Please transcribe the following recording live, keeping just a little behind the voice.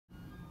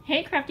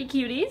Hey Crafty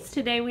Cuties!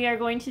 Today we are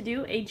going to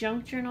do a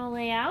junk journal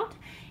layout,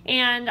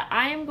 and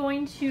I am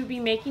going to be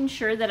making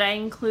sure that I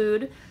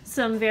include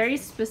some very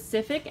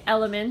specific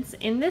elements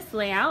in this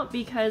layout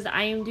because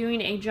I am doing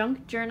a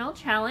junk journal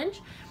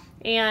challenge,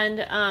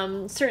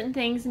 and certain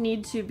things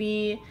need to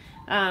be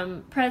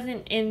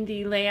present in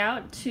the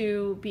layout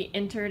to be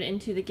entered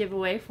into the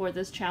giveaway for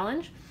this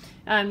challenge.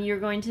 You're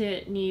going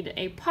to need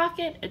a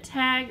pocket, a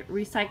tag,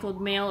 recycled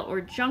mail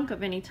or junk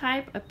of any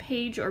type, a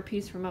page or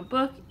piece from a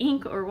book,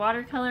 ink or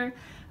watercolor,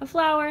 a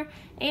flower,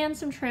 and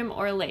some trim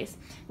or lace.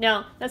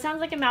 Now, that sounds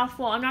like a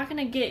mouthful. I'm not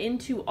going to get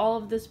into all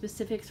of the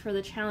specifics for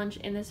the challenge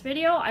in this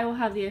video. I will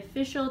have the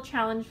official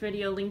challenge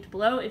video linked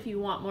below if you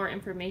want more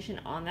information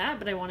on that,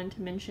 but I wanted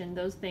to mention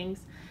those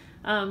things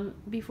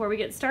before we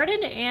get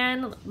started,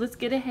 and let's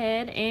get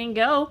ahead and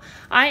go.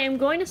 I am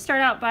going to start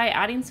out by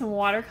adding some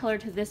watercolor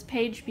to this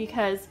page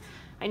because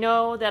I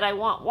know that I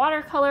want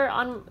watercolor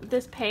on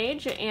this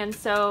page, and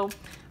so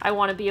I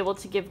want to be able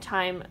to give it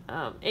time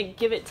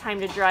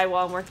to dry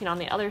while I'm working on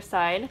the other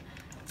side.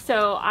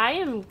 So I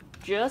am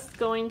just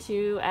going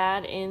to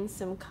add in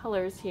some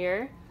colors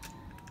here,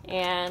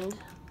 and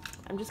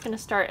I'm just going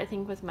to start, I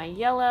think, with my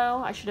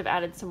yellow. I should have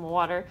added some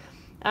water.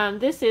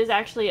 This is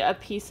actually a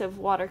piece of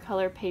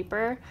watercolor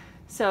paper,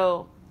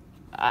 so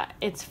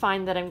it's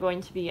fine that I'm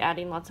going to be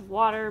adding lots of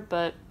water,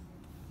 but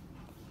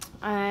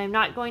I'm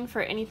not going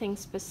for anything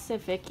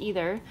specific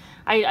either.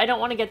 I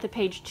don't want to get the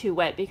page too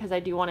wet because I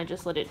do want to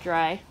just let it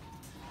dry.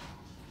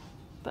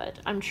 But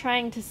I'm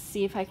trying to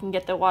see if I can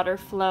get the water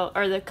flow,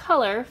 or the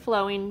color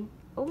flowing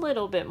a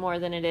little bit more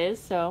than it is,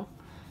 so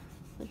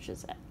let's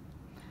just,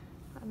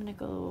 I'm gonna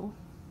go,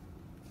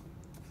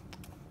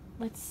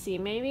 let's see,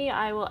 maybe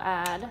I will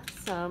add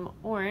some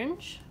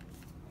orange.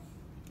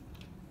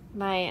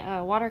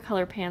 My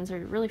watercolor pans are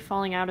really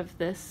falling out of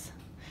this.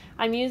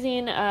 I'm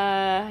using,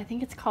 I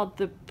think it's called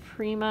the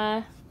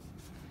Prima,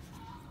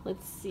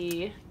 let's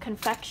see,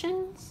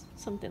 Confections?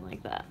 Something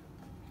like that.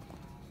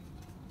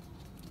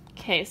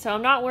 Okay, so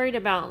I'm not worried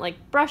about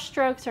like brush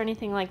strokes or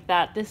anything like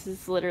that. This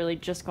is literally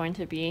just going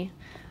to be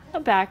a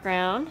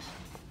background.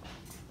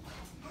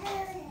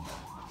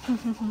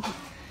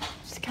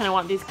 Just kind of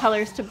want these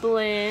colors to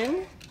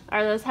blend.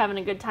 Arlo's having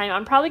a good time.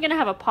 I'm probably going to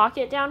have a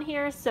pocket down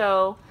here,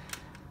 so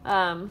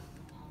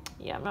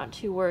yeah, I'm not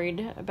too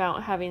worried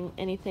about having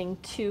anything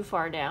too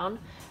far down.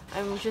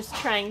 I'm just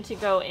trying to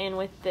go in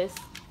with this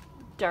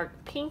dark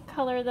pink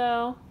color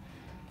though,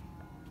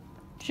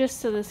 just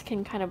so this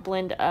can kind of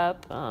blend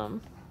up.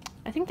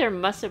 I think there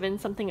must have been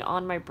something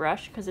on my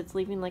brush because it's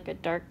leaving like a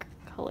dark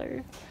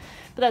color,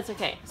 but that's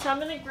okay. So I'm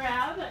going to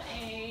grab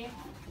a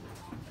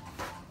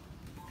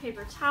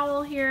paper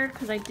towel here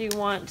because I do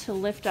want to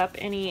lift up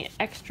any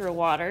extra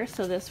water,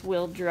 so this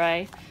will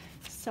dry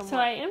somewhat. So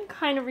I am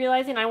kind of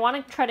realizing I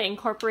want to try to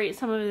incorporate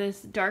some of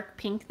this dark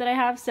pink that I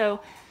have, so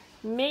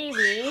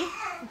maybe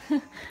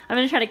I'm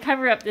going to try to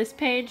cover up this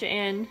page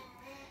and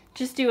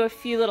just do a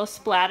few little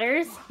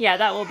splatters. Yeah,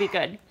 that will be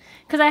good.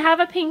 Because I have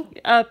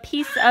a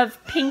piece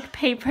of pink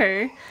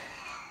paper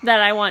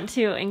that I want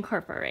to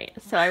incorporate,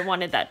 so I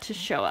wanted that to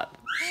show up.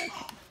 Okay,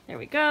 there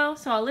we go.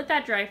 So I'll let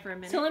that dry for a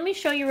minute. So let me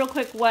show you real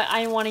quick what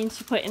I'm wanting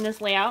to put in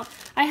this layout.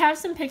 I have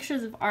some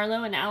pictures of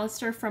Arlo and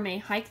Alistair from a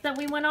hike that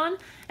we went on,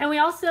 and we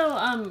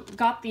also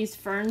got these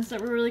ferns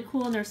that were really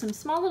cool, and there's some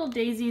small little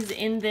daisies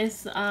in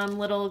this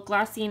little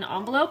glassine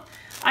envelope.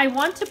 I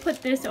want to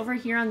put this over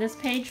here on this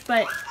page,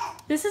 but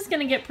this is going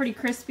to get pretty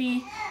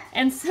crispy,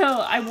 and so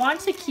I want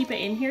to keep it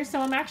in here, so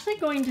I'm actually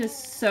going to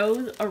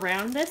sew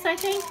around this, I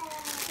think,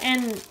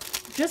 and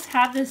just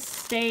have this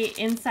stay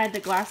inside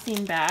the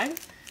glassine bag.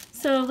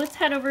 So let's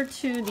head over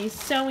to the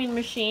sewing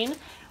machine.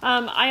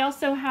 I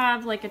also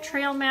have like a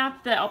trail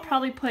map that I'll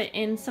probably put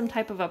in some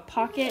type of a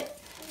pocket,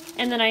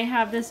 and then I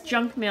have this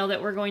junk mail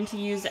that we're going to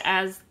use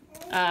as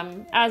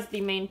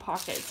the main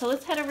pocket. So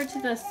let's head over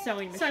to the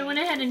sewing machine. So I went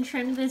ahead and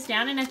trimmed this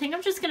down, and I think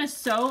I'm just going to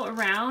sew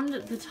around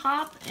the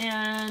top,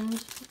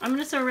 and I'm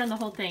going to sew around the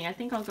whole thing. I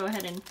think I'll go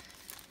ahead and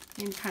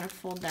kind of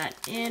fold that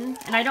in.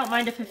 And I don't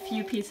mind if a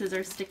few pieces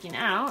are sticking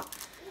out,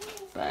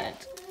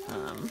 but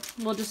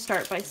we'll just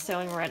start by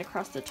sewing right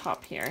across the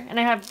top here. And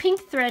I have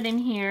pink thread in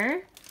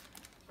here.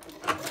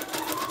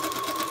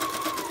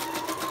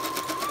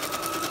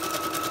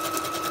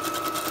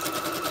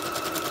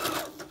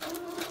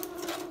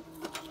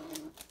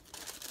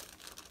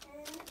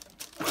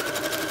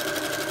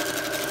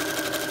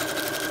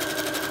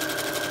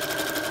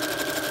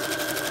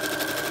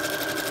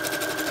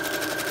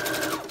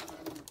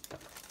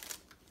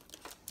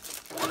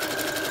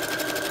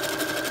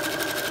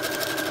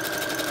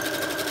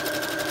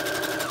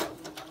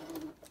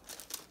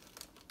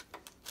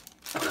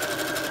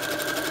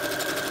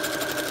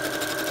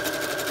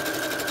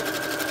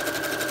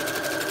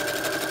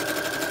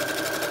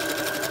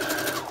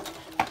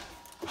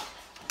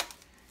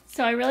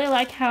 So I really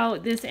like how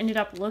this ended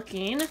up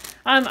looking.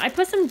 I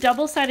put some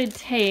double-sided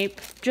tape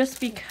just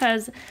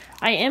because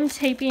I am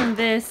taping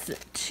this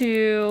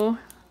to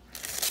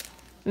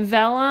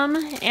vellum,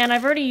 and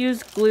I've already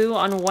used glue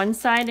on one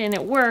side and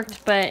it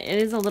worked, but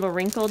it is a little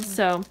wrinkled,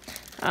 so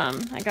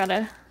I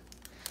gotta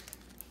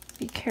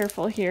Be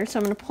careful here. So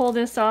I'm going to pull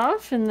this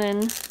off and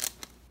then,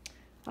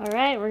 all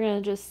right, we're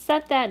going to just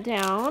set that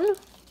down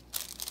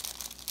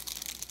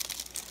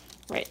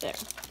right there.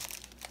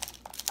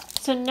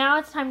 So now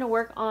it's time to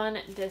work on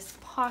this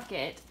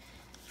pocket.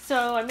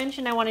 So I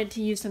mentioned I wanted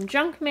to use some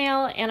junk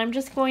mail, and I'm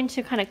just going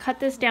to kind of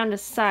cut this down to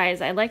size.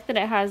 I like that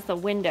it has the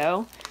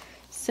window,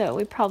 so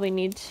we probably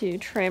need to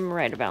trim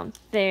right about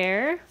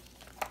there.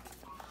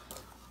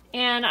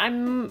 And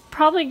I'm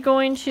probably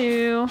going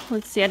to,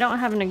 let's see, I don't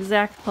have an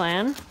exact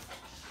plan.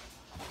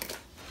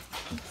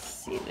 Let's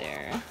see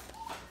there.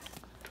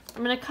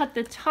 I'm going to cut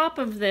the top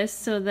of this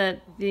so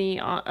that the,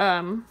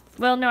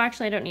 well, no,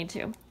 actually I don't need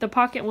to. The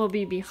pocket will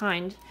be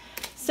behind.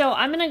 So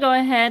I'm going to go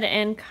ahead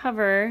and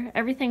cover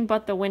everything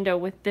but the window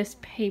with this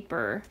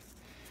paper.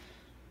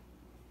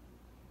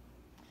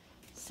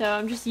 So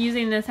I'm just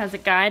using this as a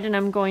guide, and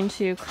I'm going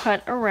to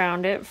cut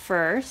around it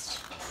first.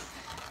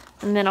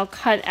 And then I'll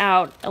cut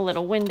out a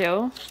little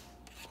window.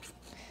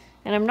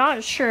 And I'm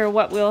not sure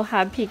what we'll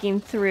have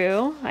peeking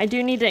through. I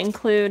do need to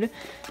include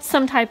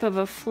some type of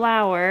a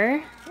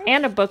flower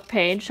and a book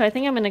page, so I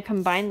think I'm going to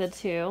combine the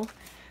two.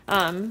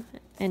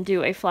 And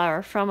do a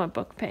flower from a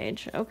book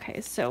page.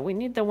 Okay, so we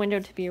need the window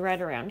to be right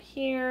around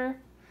here.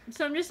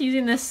 So I'm just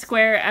using this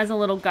square as a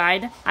little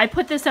guide. I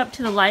put this up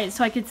to the light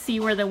so I could see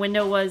where the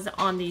window was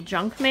on the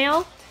junk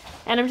mail.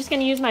 And I'm just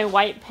going to use my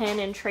white pen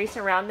and trace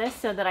around this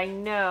so that I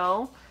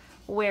know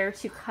where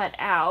to cut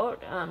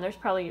out. There's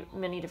probably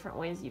many different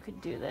ways you could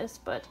do this,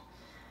 but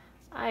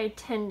I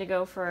tend to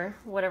go for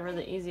whatever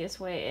the easiest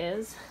way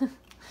is.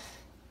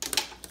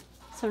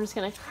 So I'm just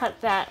going to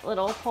cut that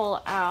little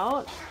hole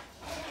out.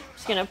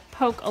 Just gonna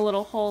poke a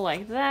little hole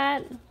like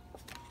that.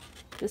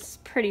 This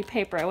pretty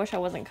paper, I wish I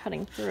wasn't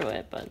cutting through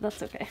it, but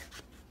that's okay.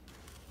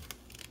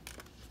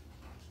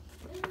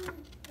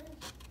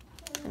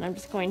 And I'm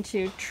just going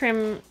to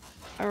trim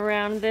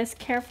around this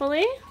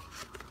carefully.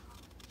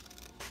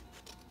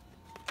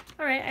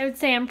 All right, I would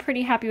say I'm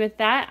pretty happy with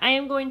that. I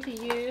am going to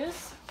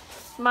use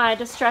my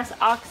Distress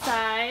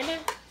Oxide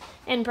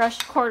and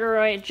brushed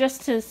corduroy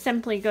just to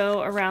simply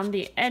go around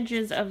the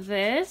edges of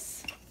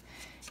this.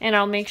 And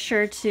I'll make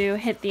sure to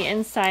hit the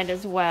inside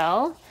as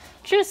well,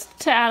 just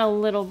to add a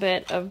little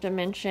bit of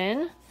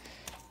dimension.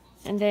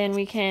 And then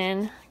we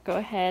can go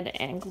ahead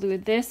and glue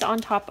this on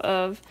top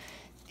of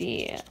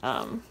the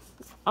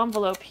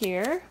envelope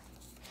here.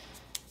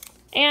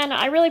 And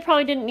I really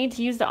probably didn't need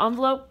to use the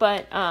envelope,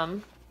 but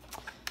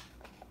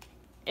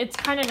it's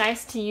kind of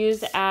nice to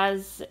use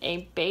as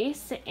a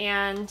base.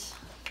 And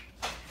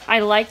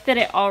I like that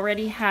it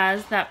already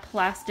has that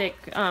plastic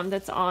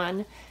that's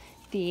on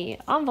the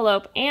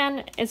envelope,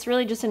 and it's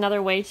really just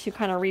another way to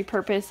kind of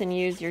repurpose and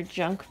use your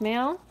junk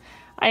mail.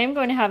 I am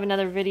going to have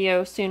another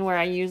video soon where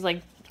I use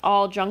like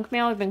all junk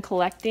mail I've been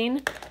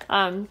collecting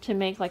to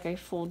make like a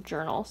full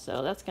journal,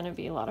 so that's going to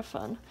be a lot of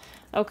fun.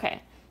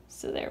 Okay,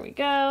 so there we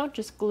go.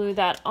 Just glue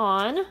that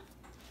on,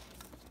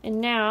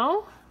 and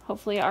now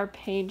hopefully our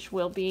page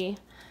will be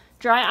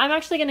dry. I'm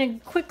actually going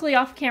to quickly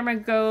off camera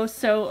go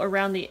sew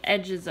around the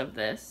edges of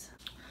this.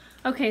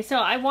 Okay, so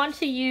I want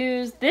to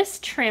use this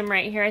trim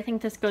right here. I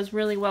think this goes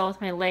really well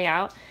with my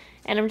layout.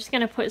 And I'm just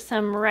going to put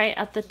some right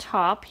at the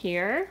top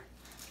here.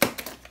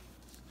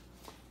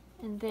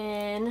 And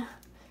then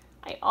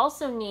I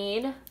also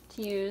need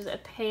to use a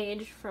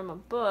page from a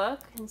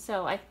book. And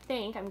so I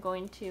think I'm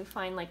going to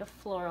find like a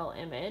floral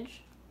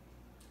image.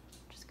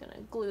 Just going to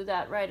glue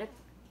that right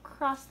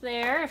across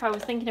there. If I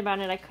was thinking about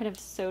it, I could have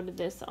sewed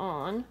this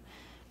on,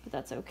 but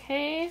that's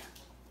okay.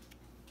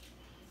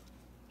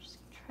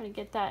 Try to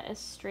get that as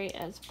straight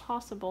as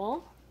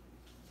possible.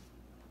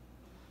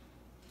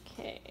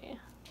 Okay.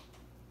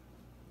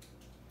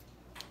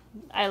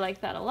 I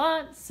like that a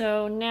lot.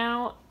 So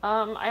now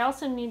I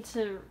also need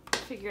to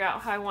figure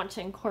out how I want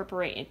to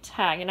incorporate a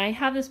tag. And I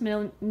have this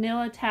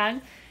manila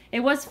tag.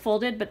 It was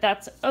folded, but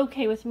that's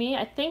okay with me.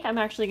 I think I'm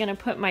actually going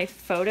to put my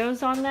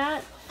photos on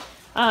that.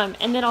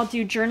 And then I'll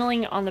do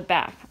journaling on the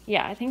back.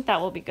 Yeah, I think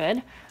that will be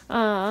good.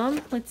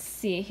 Let's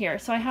see here.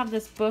 So I have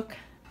this book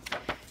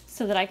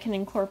so that I can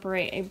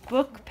incorporate a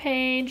book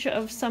page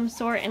of some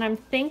sort. And I'm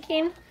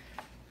thinking,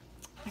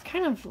 I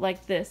kind of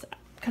like this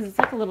because it's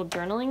like a little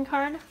journaling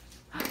card.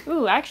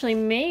 Ooh, actually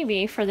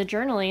maybe for the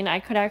journaling,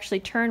 I could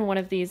actually turn one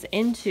of these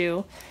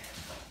into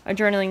a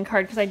journaling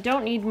card because I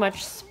don't need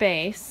much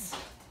space.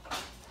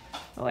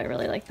 Oh, I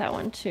really like that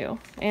one too.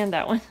 And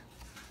that one.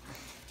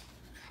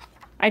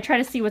 I try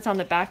to see what's on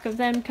the back of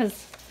them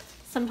because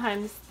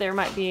sometimes there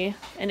might be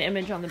an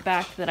image on the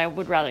back that I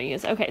would rather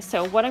use. Okay,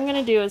 so what I'm going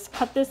to do is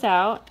cut this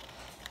out,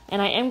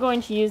 and I am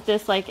going to use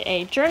this like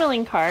a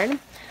journaling card.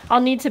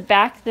 I'll need to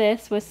back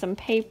this with some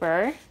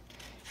paper,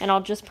 and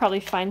I'll just probably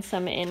find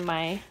some in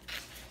my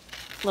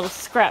little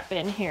scrap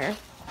bin here.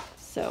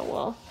 So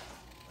we'll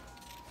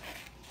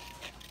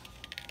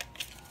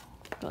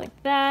go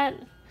like that.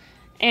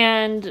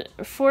 And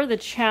for the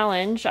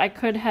challenge, I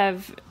could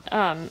have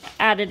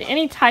added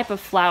any type of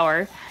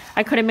flower.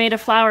 I could have made a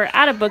flower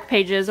out of book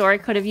pages, or I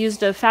could have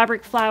used a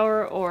fabric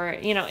flower, or,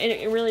 you know,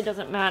 it really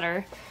doesn't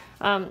matter.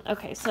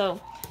 Okay,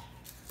 so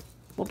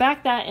we'll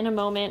back that in a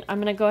moment. I'm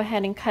gonna go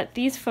ahead and cut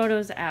these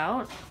photos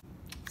out.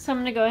 So I'm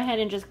gonna go ahead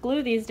and just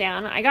glue these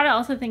down. I gotta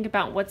also think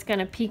about what's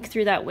gonna peek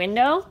through that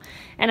window.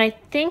 And I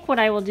think what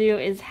I will do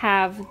is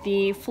have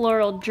the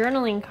floral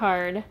journaling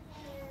card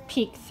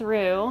peek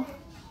through.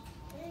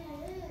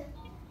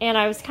 And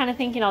I was kind of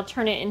thinking I'll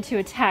turn it into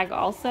a tag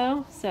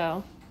also,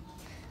 so,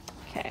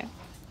 okay.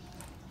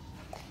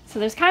 So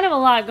there's kind of a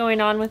lot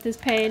going on with this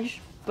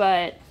page,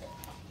 but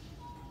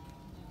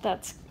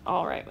that's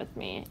all right with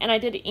me. And I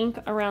did ink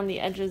around the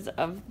edges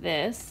of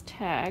this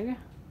tag,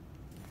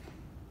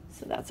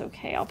 so that's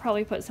okay. I'll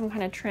probably put some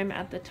kind of trim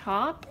at the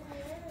top.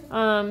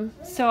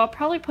 So I'll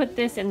probably put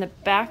this in the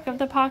back of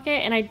the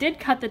pocket, and I did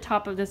cut the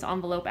top of this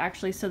envelope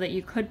actually so that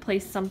you could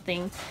place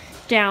something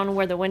down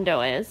where the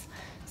window is.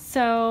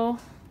 So,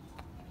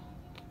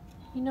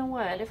 you know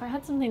what, if I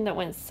had something that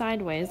went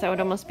sideways, that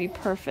would almost be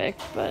perfect,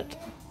 but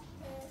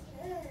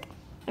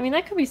I mean,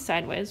 that could be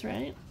sideways,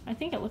 right? I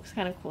think it looks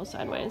kind of cool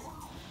sideways.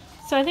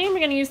 So I think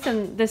I'm gonna use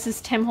this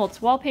is Tim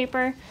Holtz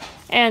wallpaper,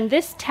 and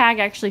this tag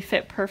actually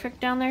fit perfect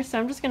down there, so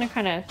I'm just gonna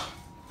kind of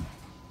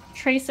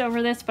trace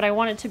over this, but I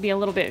want it to be a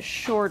little bit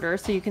shorter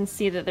so you can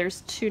see that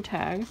there's 2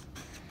 tags.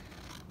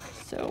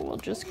 So we'll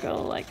just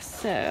go like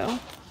so.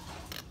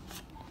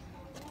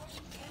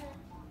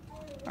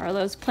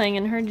 Arlo's playing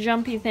in her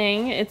jumpy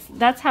thing.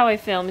 That's how I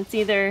film. It's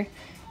either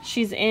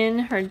she's in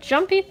her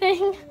jumpy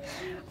thing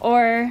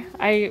or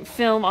I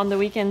film on the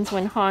weekends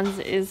when Hans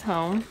is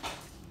home.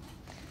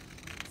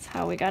 That's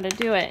how we gotta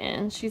do it,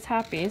 and she's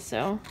happy,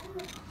 so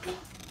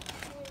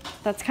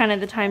that's kind of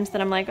the times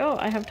that I'm like, oh,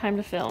 I have time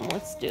to film,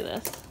 let's do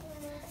this.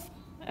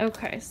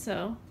 Okay,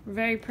 so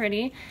very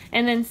pretty.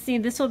 And then see,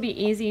 this will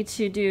be easy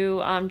to do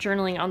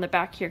journaling on the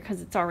back here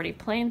because it's already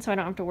plain, so I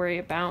don't have to worry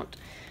about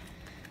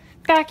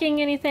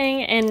backing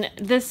anything. And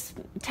this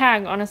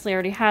tag honestly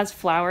already has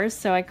flowers,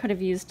 so I could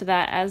have used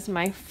that as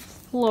my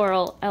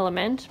floral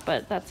element,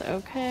 but that's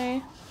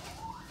okay.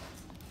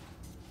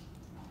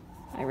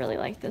 I really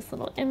like this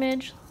little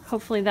image.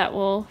 Hopefully that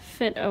will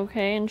fit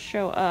okay and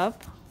show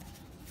up.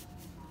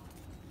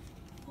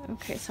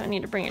 Okay, so I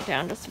need to bring it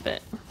down just a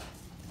bit.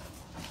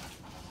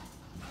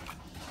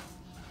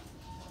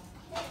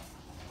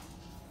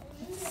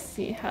 Let's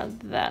see how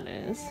that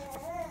is.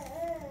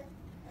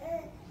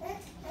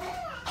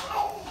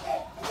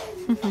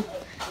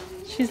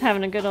 She's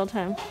having a good old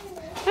time.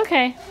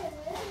 Okay,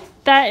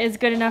 that is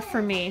good enough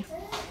for me.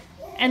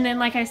 And then,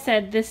 like I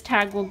said, this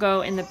tag will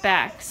go in the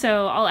back.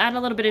 So I'll add a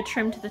little bit of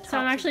trim to the top. So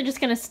I'm actually just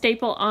gonna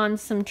staple on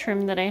some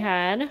trim that I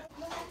had.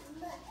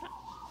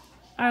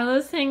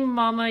 Arlo's saying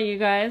mama, you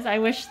guys. I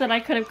wish that I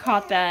could have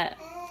caught that.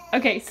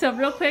 Okay, so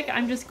real quick,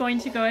 I'm just going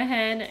to go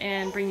ahead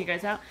and bring you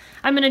guys out.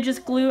 I'm gonna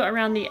just glue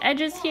around the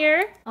edges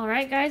here. All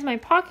right, guys, my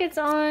pocket's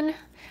on.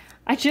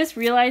 I just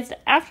realized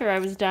after I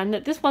was done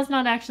that this was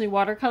not actually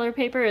watercolor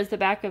paper. It was the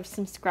back of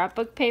some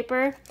scrapbook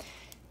paper.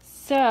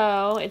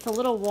 So it's a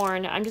little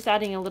worn. I'm just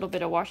adding a little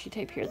bit of washi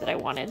tape here that I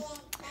wanted.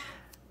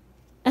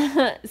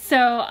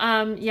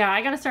 Yeah,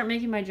 I gotta start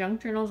making my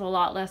junk journals a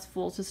lot less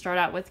full to start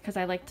out with because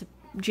I like to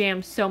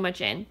jam so much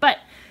in. But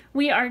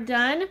we are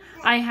done.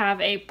 I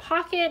have a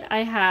pocket,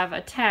 I have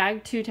a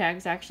tag, 2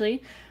 tags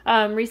actually,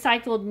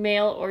 recycled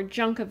mail or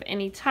junk of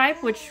any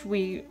type, which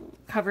we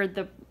covered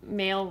the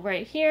mail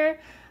right here,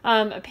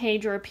 a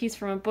page or a piece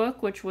from a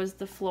book, which was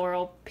the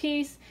floral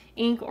piece,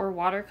 ink or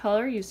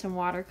watercolor, use some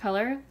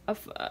watercolor,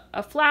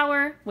 a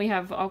flower, we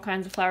have all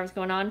kinds of flowers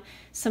going on,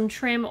 some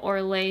trim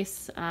or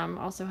lace,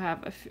 also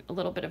have a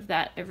little bit of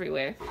that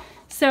everywhere.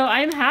 So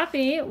I'm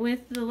happy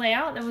with the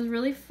layout. That was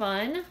really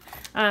fun.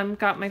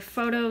 Got my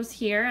photos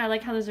here. I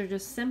like how those are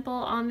just simple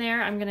on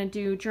there. I'm gonna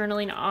do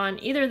journaling on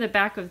either the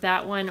back of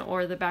that one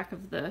or the back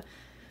of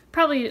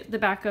probably the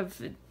back of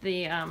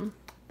the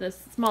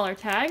smaller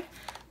tag.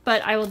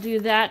 But I will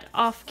do that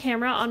off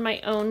camera on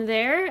my own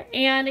there.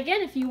 And again,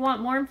 if you want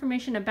more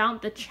information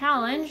about the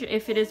challenge,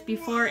 if it is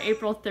before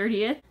April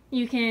 30th,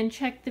 you can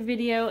check the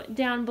video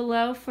down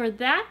below for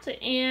that.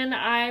 And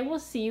I will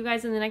see you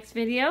guys in the next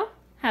video.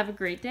 Have a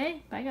great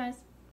day. Bye, guys.